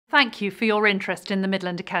Thank you for your interest in the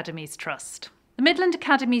Midland Academies Trust. The Midland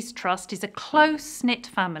Academies Trust is a close-knit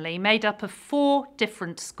family made up of 4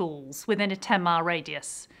 different schools within a 10-mile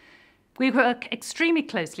radius. We work extremely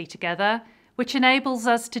closely together, which enables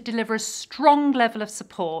us to deliver a strong level of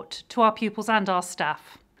support to our pupils and our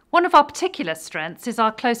staff. One of our particular strengths is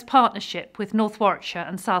our close partnership with North Warwickshire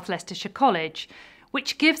and South Leicestershire College,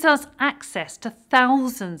 which gives us access to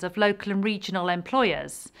thousands of local and regional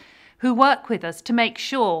employers who work with us to make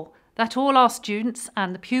sure that all our students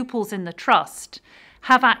and the pupils in the Trust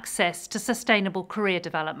have access to sustainable career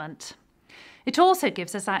development. It also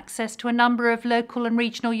gives us access to a number of local and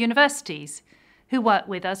regional universities who work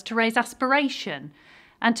with us to raise aspiration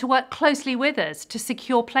and to work closely with us to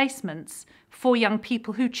secure placements for young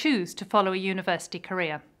people who choose to follow a university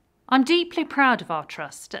career. I'm deeply proud of our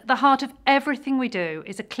Trust. At the heart of everything we do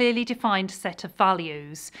is a clearly defined set of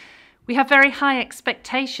values. We have very high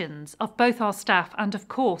expectations of both our staff and, of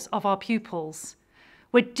course, of our pupils.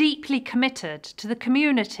 We're deeply committed to the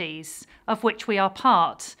communities of which we are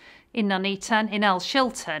part, in Nuneaton, in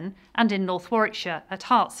Shilton, and in North Warwickshire at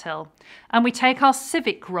Hartshill, and we take our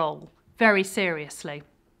civic role very seriously.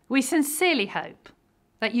 We sincerely hope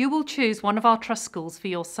that you will choose one of our Trust schools for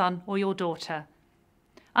your son or your daughter.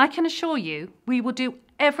 I can assure you we will do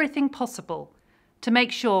everything possible to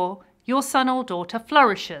make sure your son or daughter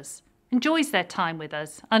flourishes, enjoys their time with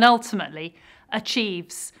us, and ultimately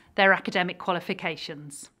achieves their academic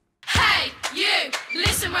qualifications. Hey, you!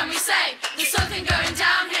 Listen when we say there's something going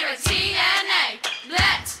down here at TNA.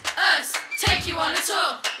 Let us take you on a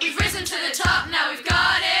tour. We've risen to the top, now we've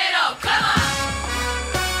got it all. Come on!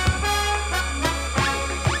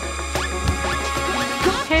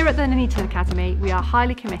 Here at the Nuneaton Academy, we are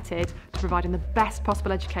highly committed to providing the best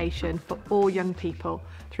possible education for all young people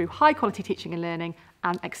through high quality teaching and learning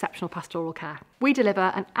and exceptional pastoral care. We deliver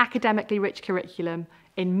an academically rich curriculum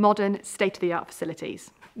in modern, state-of-the-art facilities.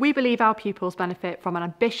 We believe our pupils benefit from an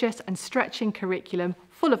ambitious and stretching curriculum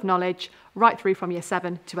full of knowledge right through from Year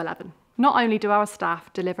 7 to 11. Not only do our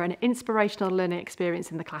staff deliver an inspirational learning experience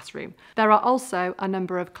in the classroom, there are also a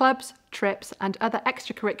number of clubs, trips and other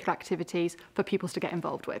extracurricular activities for pupils to get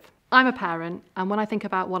involved with. I'm a parent, and when I think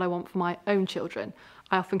about what I want for my own children,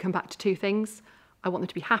 I often come back to 2 things. I want them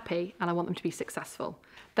to be happy and I want them to be successful.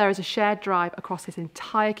 There is a shared drive across this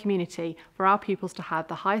entire community for our pupils to have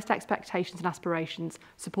the highest expectations and aspirations,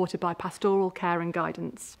 supported by pastoral care and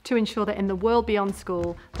guidance, to ensure that in the world beyond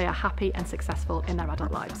school, they are happy and successful in their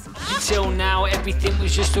adult lives. Until now, everything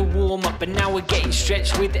was just a warm-up, but now we're getting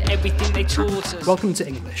stretched with everything they taught us. Welcome to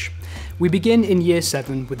English. We begin in Year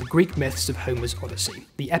 7 with the Greek myths of Homer's Odyssey,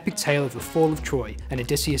 the epic tale of the fall of Troy and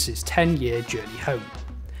Odysseus' 10-year journey home.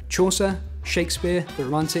 Chaucer, Shakespeare, the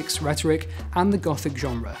Romantics, rhetoric and the Gothic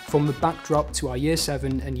genre form the backdrop to our Year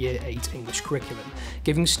 7 and Year 8 English curriculum,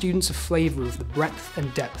 giving students a flavour of the breadth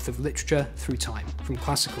and depth of literature through time, from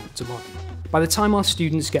classical to modern. By the time our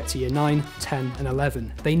students get to Year 9, 10 and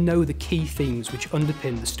 11, they know the key themes which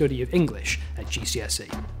underpin the study of English at GCSE.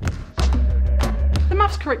 The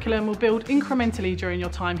maths curriculum will build incrementally during your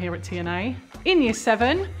time here at TNA. In Year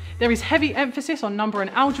 7, there is heavy emphasis on number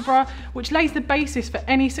and algebra, which lays the basis for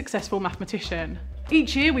any successful mathematician.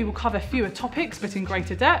 Each year we will cover fewer topics but in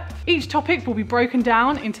greater depth. Each topic will be broken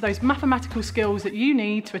down into those mathematical skills that you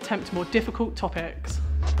need to attempt more difficult topics.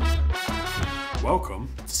 Welcome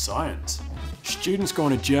to science. Students go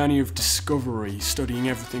on a journey of discovery, studying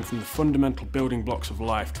everything from the fundamental building blocks of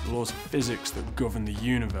life to the laws of physics that govern the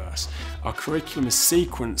universe. Our curriculum is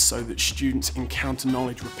sequenced so that students encounter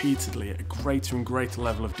knowledge repeatedly at a greater and greater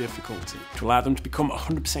level of difficulty to allow them to become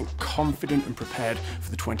 100% confident and prepared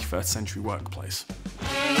for the 21st century workplace.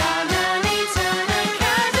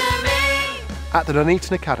 At the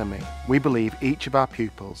Nuneaton Academy, we believe each of our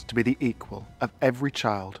pupils to be the equal of every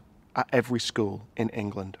child at every school in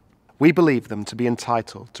England. We believe them to be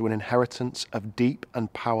entitled to an inheritance of deep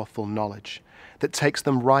and powerful knowledge that takes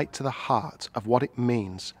them right to the heart of what it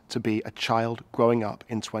means to be a child growing up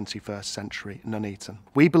in 21st century Nuneaton.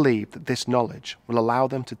 We believe that this knowledge will allow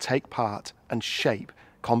them to take part and shape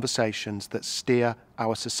conversations that steer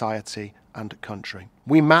our society and country.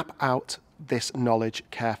 We map out this knowledge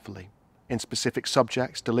carefully in specific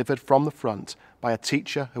subjects delivered from the front by a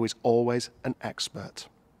teacher who is always an expert.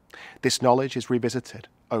 This knowledge is revisited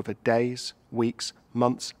over days, weeks,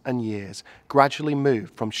 months and years, gradually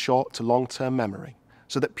moved from short to long-term memory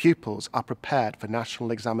so that pupils are prepared for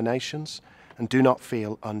national examinations and do not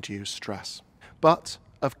feel undue stress. But,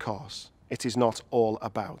 of course, it is not all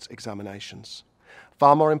about examinations.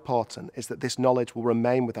 Far more important is that this knowledge will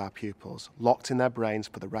remain with our pupils, locked in their brains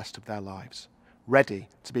for the rest of their lives, ready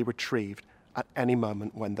to be retrieved at any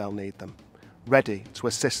moment when they'll need them. ready to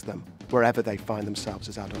assist them wherever they find themselves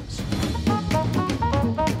as adults.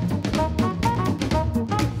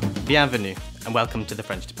 Bienvenue and welcome to the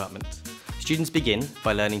French department. Students begin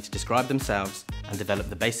by learning to describe themselves and develop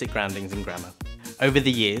the basic groundings in grammar. Over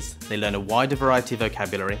the years, they learn a wider variety of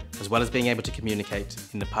vocabulary, as well as being able to communicate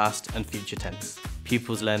in the past and future tense.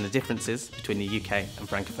 Pupils learn the differences between the UK and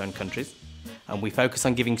Francophone countries, and we focus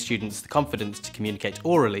on giving students the confidence to communicate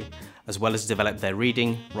orally, as well as develop their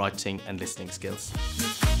reading, writing and listening skills.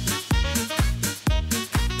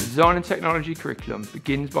 The Design and Technology curriculum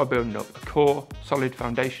begins by building up a core, solid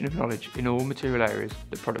foundation of knowledge in all material areas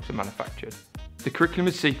that products are manufactured. The curriculum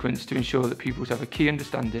is sequenced to ensure that pupils have a key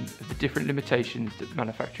understanding of the different limitations that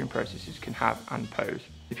manufacturing processes can have and pose.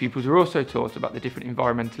 The pupils are also taught about the different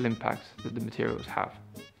environmental impacts that the materials have.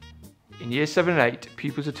 In Years 7 and 8,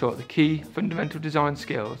 pupils are taught the key fundamental design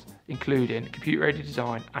skills, including computer-aided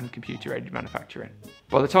design and computer-aided manufacturing.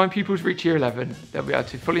 By the time pupils reach Year 11, they'll be able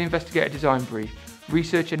to fully investigate a design brief,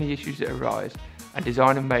 research any issues that arise, and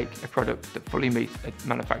design and make a product that fully meets a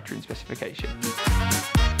manufacturing specification.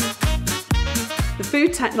 The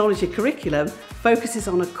food technology curriculum focuses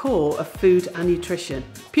on a core of food and nutrition.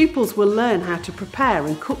 Pupils will learn how to prepare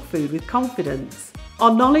and cook food with confidence.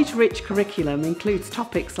 Our knowledge-rich curriculum includes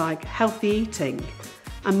topics like healthy eating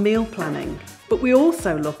and meal planning, but we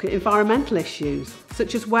also look at environmental issues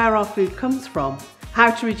such as where our food comes from,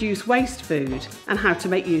 how to reduce waste food and how to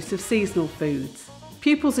make use of seasonal foods.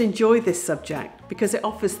 Pupils enjoy this subject because it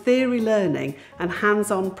offers theory learning and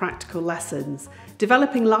hands-on practical lessons,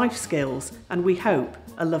 developing life skills and, we hope,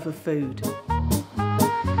 a love of food.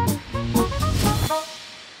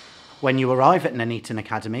 When you arrive at Nuneaton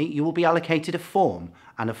Academy, you will be allocated a form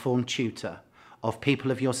and a form tutor of people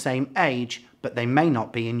of your same age, but they may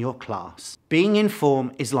not be in your class. Being in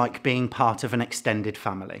form is like being part of an extended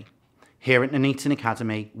family. Here at Nuneaton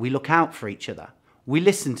Academy, we look out for each other, we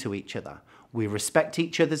listen to each other, we respect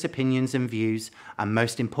each other's opinions and views, and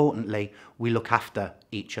most importantly, we look after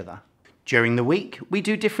each other. During the week, we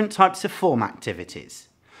do different types of form activities.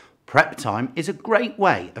 Prep time is a great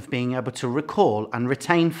way of being able to recall and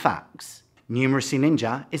retain facts. Numeracy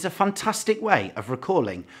Ninja is a fantastic way of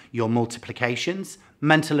recalling your multiplications,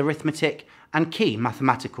 mental arithmetic, and key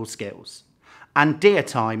mathematical skills. And Dear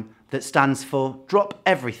Time, that stands for Drop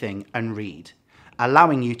Everything and Read,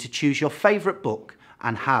 allowing you to choose your favourite book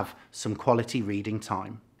and have some quality reading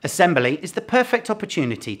time. Assembly is the perfect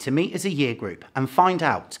opportunity to meet as a year group and find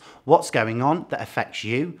out what's going on that affects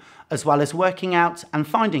you, as well as working out and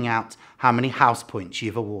finding out how many house points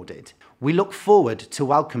you've awarded. We look forward to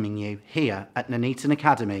welcoming you here at Nuneaton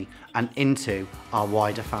Academy and into our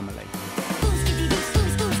wider family.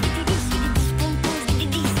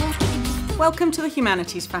 Welcome to the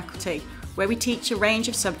Humanities faculty, where we teach a range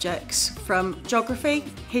of subjects from geography,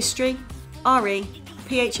 history, RE,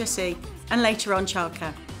 PHSE and later on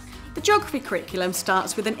childcare. The geography curriculum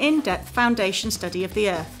starts with an in-depth foundation study of the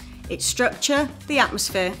Earth, its structure, the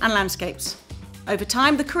atmosphere and landscapes. Over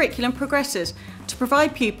time, the curriculum progresses to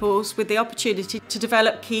provide pupils with the opportunity to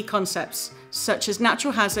develop key concepts such as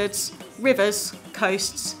natural hazards, rivers,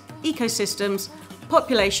 coasts, ecosystems,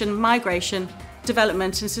 population, migration,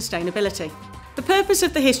 development and sustainability. The purpose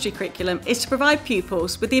of the history curriculum is to provide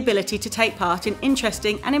pupils with the ability to take part in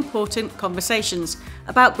interesting and important conversations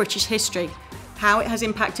about British history, how it has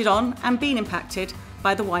impacted on and been impacted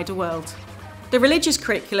by the wider world. The religious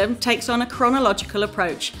curriculum takes on a chronological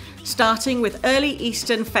approach, starting with early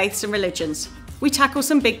Eastern faiths and religions. We tackle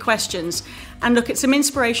some big questions and look at some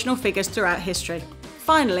inspirational figures throughout history.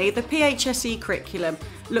 Finally, the PHSE curriculum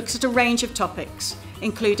looks at a range of topics,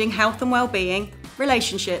 including health and well-being,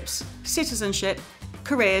 relationships, citizenship,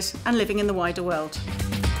 careers and living in the wider world.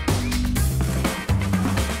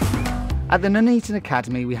 At the Nuneaton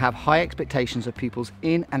Academy, we have high expectations of pupils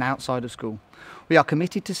in and outside of school. We are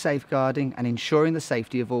committed to safeguarding and ensuring the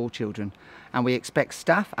safety of all children, and we expect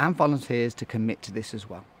staff and volunteers to commit to this as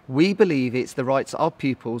well. We believe it's the rights of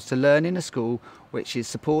pupils to learn in a school which is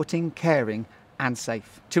supporting, caring and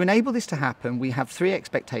safe. To enable this to happen, we have 3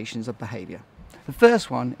 expectations of behaviour. The first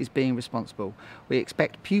one is being responsible. We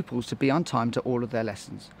expect pupils to be on time to all of their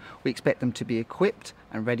lessons. We expect them to be equipped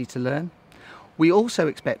and ready to learn. We also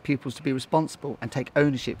expect pupils to be responsible and take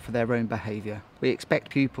ownership for their own behaviour. We expect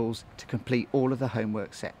pupils to complete all of the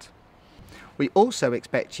homework set. We also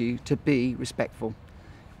expect you to be respectful.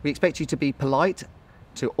 We expect you to be polite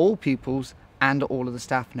to all pupils and all of the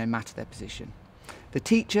staff, no matter their position. The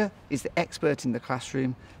teacher is the expert in the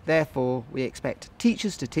classroom, therefore we expect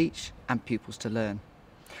teachers to teach and pupils to learn.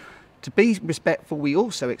 To be respectful, we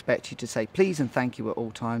also expect you to say please and thank you at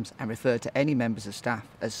all times and refer to any members of staff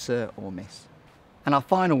as sir or miss. And our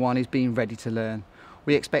final one is being ready to learn.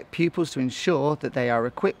 We expect pupils to ensure that they are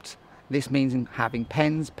equipped. This means having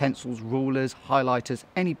pens, pencils, rulers, highlighters,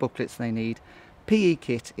 any booklets they need, PE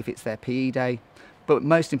kit if it's their PE day, but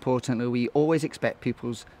most importantly, we always expect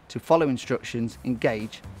pupils to follow instructions,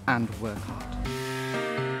 engage and work hard.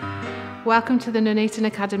 Welcome to the Nuneaton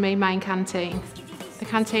Academy main canteen. The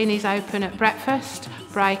canteen is open at breakfast,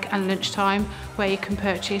 break and lunchtime, where you can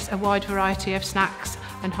purchase a wide variety of snacks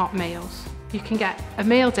and hot meals. You can get a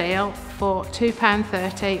meal deal for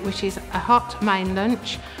 £2.30, which is a hot main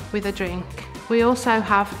lunch with a drink. We also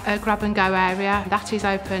have a grab and go area that is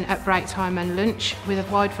open at break time and lunch with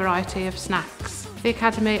a wide variety of snacks. The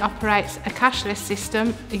Academy operates a cashless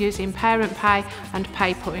system using parent pay and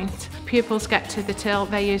PayPoint. Pupils get to the till,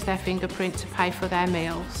 they use their fingerprint to pay for their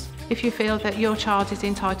meals. If you feel that your child is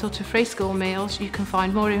entitled to free school meals, you can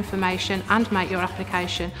find more information and make your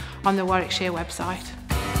application on the Warwickshire website.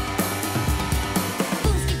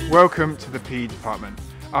 Welcome to the PE department.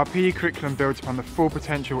 Our PE curriculum builds upon the full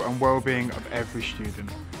potential and well-being of every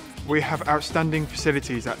student. We have outstanding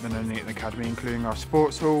facilities at the Nuneaton Academy, including our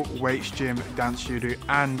sports hall, weights gym, dance studio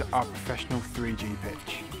and our professional 3G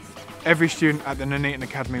pitch. Every student at the Nuneaton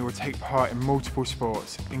Academy will take part in multiple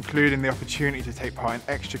sports, including the opportunity to take part in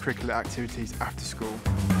extracurricular activities after school.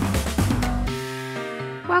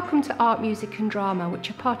 Welcome to Art, Music and Drama, which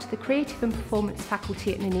are part of the Creative and Performance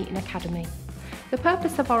faculty at Nuneaton Academy. The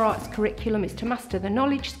purpose of our arts curriculum is to master the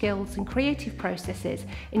knowledge, skills and creative processes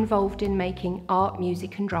involved in making art,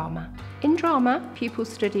 music and drama. In drama, pupils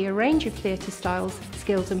study a range of theatre styles,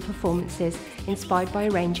 skills and performances inspired by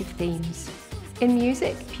a range of themes. In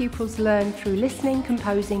music, pupils learn through listening,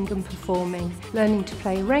 composing and performing, learning to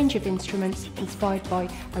play a range of instruments inspired by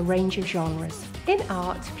a range of genres. In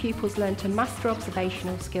art, pupils learn to master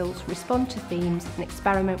observational skills, respond to themes and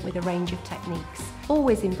experiment with a range of techniques,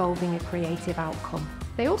 always involving a creative outcome.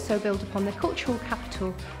 They also build upon the cultural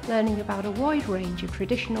capital, learning about a wide range of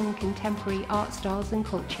traditional and contemporary art styles and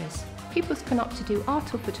cultures. Pupils can opt to do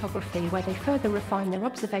art or photography, where they further refine their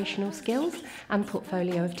observational skills and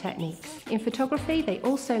portfolio of techniques. In photography, they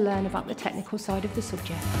also learn about the technical side of the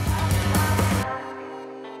subject.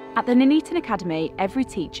 At the Nuneaton Academy, every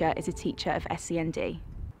teacher is a teacher of SEND.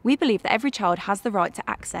 We believe that every child has the right to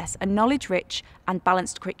access a knowledge-rich and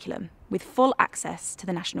balanced curriculum, with full access to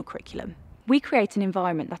the national curriculum. We create an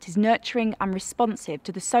environment that is nurturing and responsive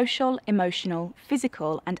to the social, emotional,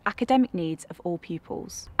 physical and academic needs of all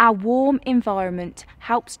pupils. Our warm environment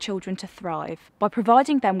helps children to thrive by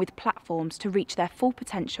providing them with platforms to reach their full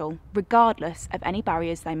potential, regardless of any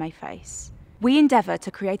barriers they may face. We endeavour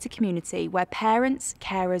to create a community where parents,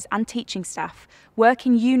 carers and teaching staff work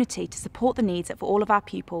in unity to support the needs of all of our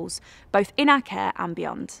pupils, both in our care and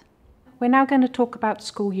beyond. We're now going to talk about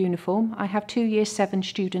school uniform. I have 2 Year 7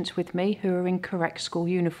 students with me who are in correct school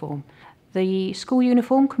uniform. The school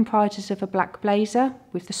uniform comprises of a black blazer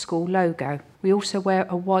with the school logo. We also wear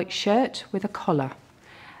a white shirt with a collar.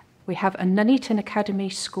 We have a Nuneaton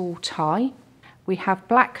Academy school tie. We have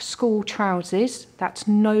black school trousers, that's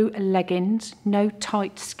no leggings, no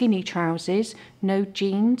tight skinny trousers, no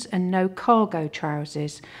jeans and no cargo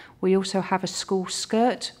trousers. We also have a school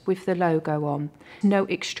skirt with the logo on. No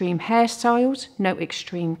extreme hairstyles, no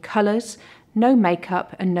extreme colours, no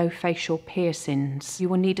makeup and no facial piercings. You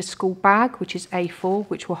will need a school bag, which is A4,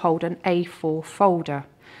 which will hold an A4 folder.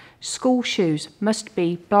 School shoes must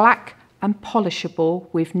be black and polishable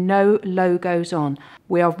with no logos on.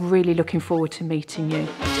 We are really looking forward to meeting you.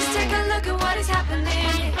 Just take a look at what is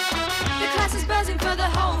happening. The class is buzzing for the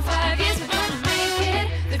whole 5 years. We're gonna make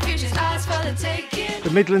it. The future's ours for the taking.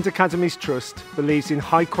 The Midland Academies Trust believes in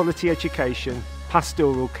high quality education,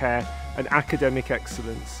 pastoral care and academic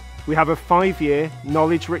excellence. We have a 5-year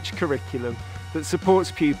knowledge-rich curriculum that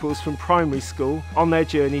supports pupils from primary school on their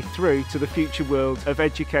journey through to the future world of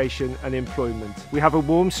education and employment. We have a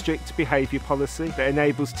warm, strict behaviour policy that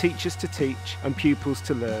enables teachers to teach and pupils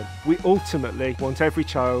to learn. We ultimately want every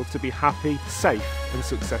child to be happy, safe and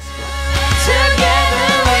successful. Together.